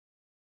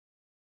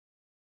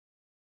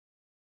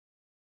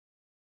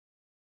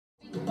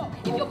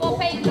If you go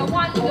pay your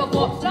one, you go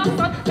lost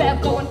on,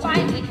 better go and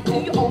find it. Do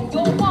you own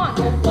your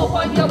one? Go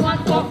on your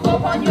one, go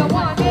on your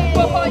one, go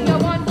on your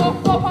one, go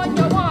on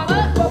your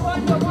one, go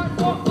on your one,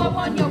 go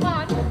on your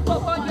one, go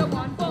on your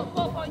one, go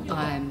on your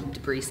one.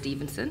 I'm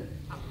Stevenson.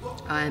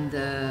 I'm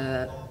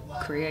the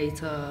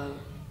creator,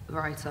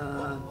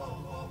 writer,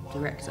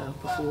 director,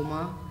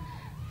 performer,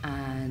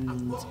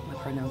 and my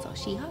pronouns are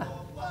she, her.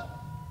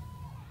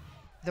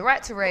 The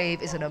Right to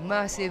Rave is an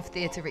immersive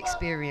theatre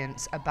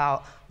experience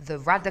about the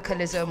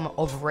radicalism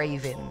of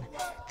raving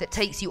that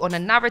takes you on a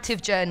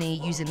narrative journey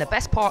using the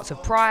best parts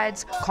of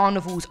prides,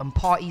 carnivals and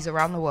parties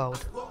around the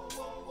world.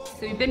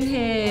 So we've been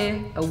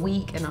here a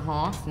week and a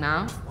half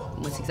now,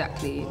 almost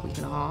exactly a week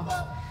and a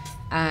half,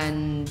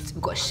 and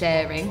we've got a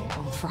sharing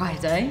on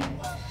Friday,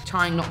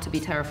 trying not to be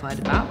terrified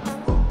about.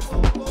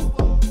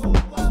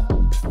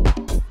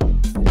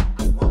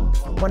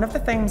 One of the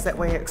things that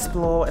we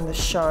explore in the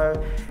show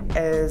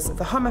is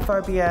the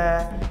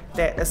homophobia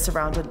that is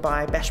surrounded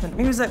by bashment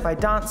music, by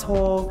dance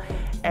hall,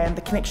 and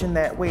the connection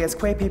that we as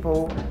queer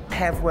people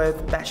have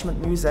with bashment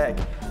music,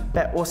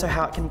 but also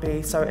how it can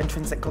be so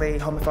intrinsically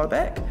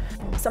homophobic.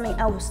 Something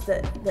else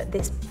that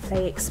this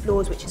play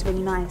explores, which is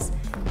really nice,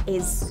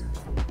 is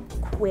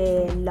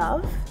queer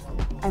love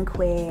and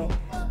queer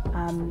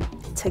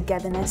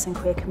togetherness and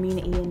queer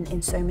community in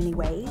so many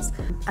ways.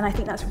 And I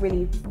think that's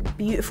really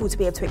beautiful to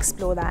be able to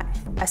explore that,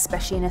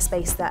 especially in a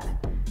space that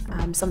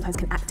sometimes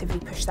can actively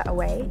push that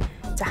away.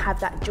 To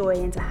have that joy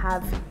and to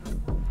have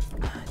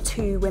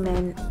two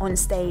women on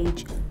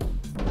stage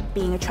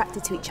being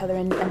attracted to each other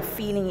and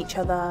feeling each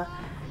other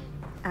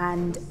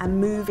and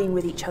moving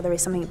with each other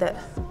is something that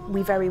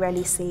we very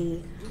rarely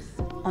see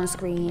on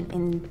screen,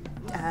 in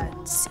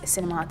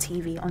cinema,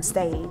 TV, on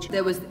stage.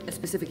 There was a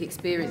specific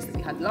experience that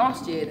we had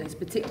last year that has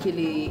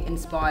particularly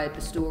inspired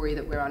the story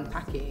that we're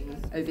unpacking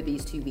over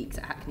these 2 weeks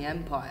at Hackney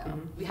Empire.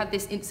 We had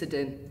this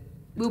incident.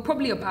 We were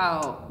probably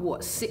about,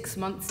 what, 6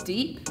 months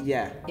deep?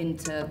 Yeah.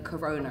 Into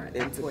Corona at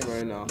that Into point.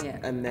 Corona. Yeah.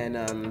 And then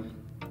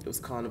it was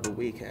Carnival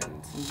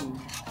weekend.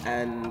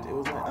 And it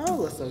was like,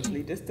 oh, a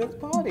socially distanced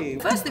party.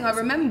 First thing I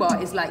remember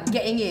is like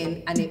getting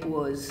in and it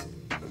was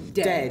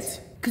dead.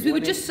 Because we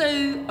were just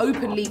so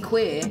openly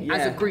queer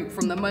as a group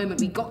from the moment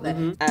we got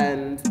there.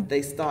 And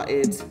they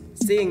started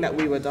seeing that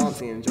we were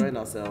dancing and enjoying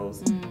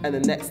ourselves. And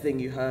the next thing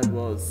you heard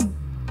was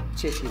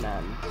Chitty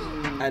Man.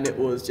 And it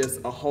was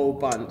just a whole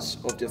bunch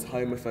of just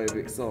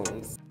homophobic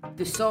songs.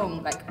 The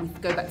song, like, we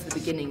go back to the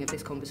beginning of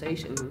this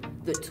conversation,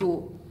 that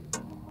taught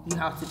you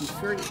how to be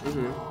free,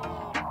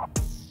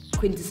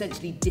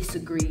 quintessentially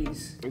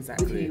disagrees with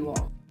who you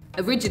are.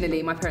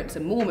 Originally, my parents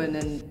are Mormon,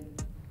 and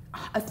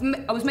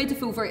I was made to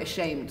feel very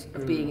ashamed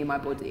of being in my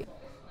body.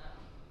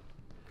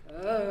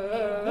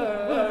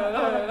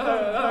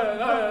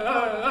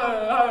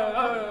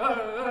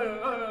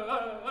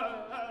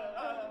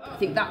 I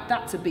think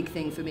that's a big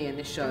thing for me in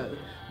this show,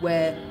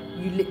 where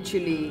you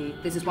literally,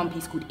 there's this one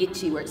piece called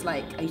Itchy, where it's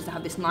like, I used to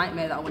have this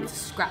nightmare that I wanted to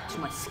scratch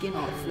my skin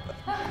off.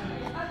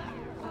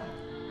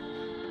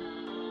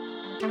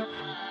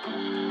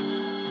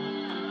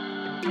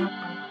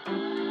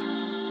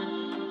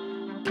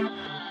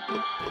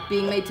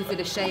 Being made to feel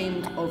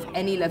ashamed of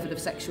any level of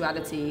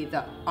sexuality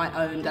that I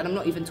owned, and I'm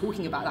not even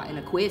talking about that in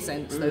a queer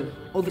sense, though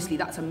obviously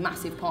that's a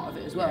massive part of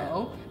it as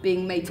well.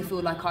 Being made to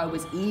feel like I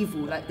was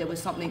evil, like there was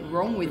something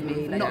wrong with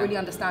me, like not really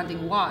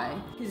understanding why.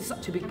 Because it's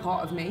such a big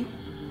part of me,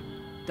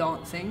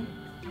 dancing.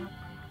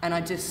 And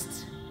I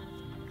just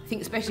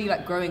think, especially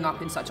like growing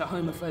up in such a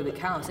homophobic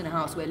house, in a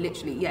house where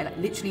literally,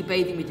 literally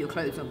bathing with your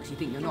clothes on because you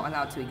think you're not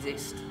allowed to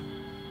exist.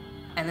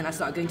 And then I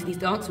started going to these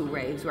dancehall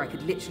raves where I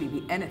could literally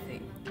be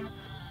anything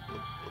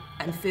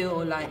and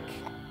feel like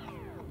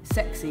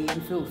sexy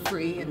and feel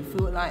free and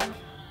feel like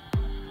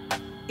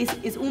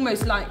it's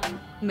almost like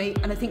me.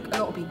 And I think a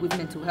lot of people with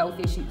mental health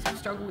issues have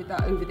struggled with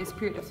that over this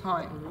period of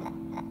time.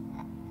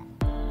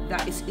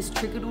 That it's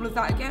triggered all of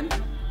that again.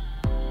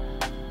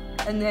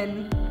 And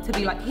then to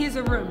be like, here's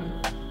a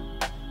room,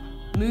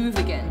 move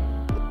again.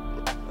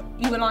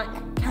 You were like,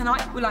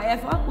 will I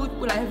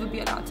ever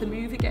be allowed to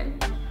move again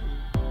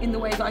in the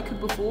way that I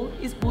could before?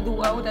 Will the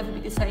world ever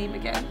be the same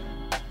again?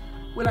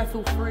 Will I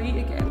feel free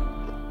again?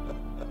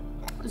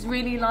 It was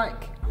really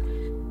like,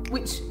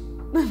 which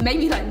made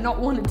me like not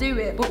want to do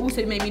it, but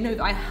also made me know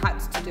that I had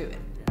to do it.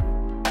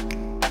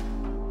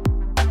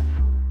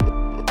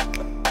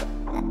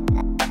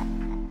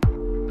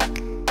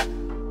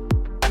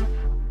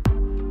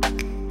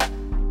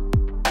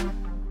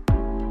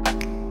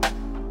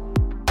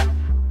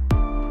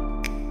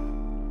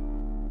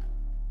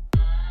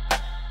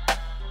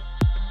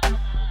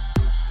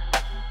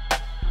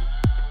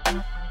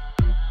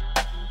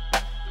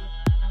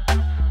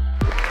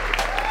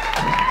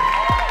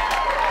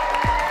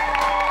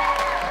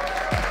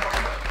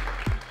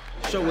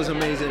 The show was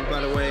amazing, by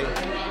the way.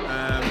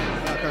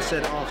 Like I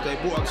said after, it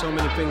brought up so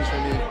many things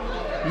for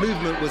me.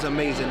 Movement was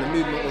amazing, the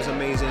movement was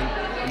amazing,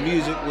 the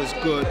music was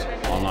good.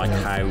 on like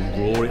how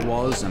raw it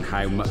was and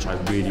how much I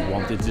really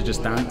wanted to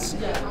just dance.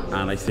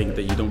 And I think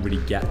that you don't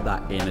really get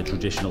that in a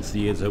traditional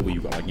theatre where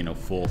you've got like, you know,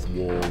 fourth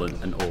wall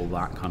and all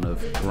that kind of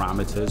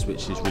parameters,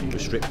 which is really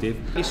restrictive.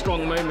 A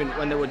strong moment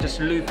when they were just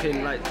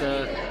looping like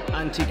the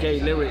anti-gay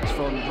lyrics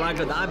from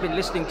Ragga that I've been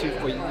listening to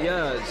for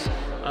years,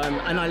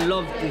 and I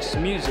love this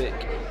music,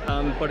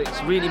 but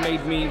it's really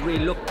made me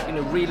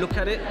re-look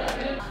at it.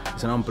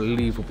 It's an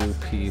unbelievable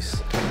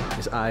piece.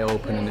 It's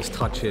eye-opening, it's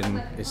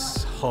touching,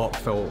 it's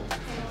heartfelt,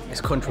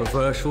 it's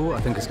controversial. I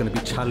think it's going to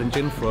be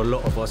challenging for a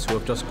lot of us who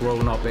have just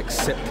grown up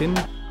accepting.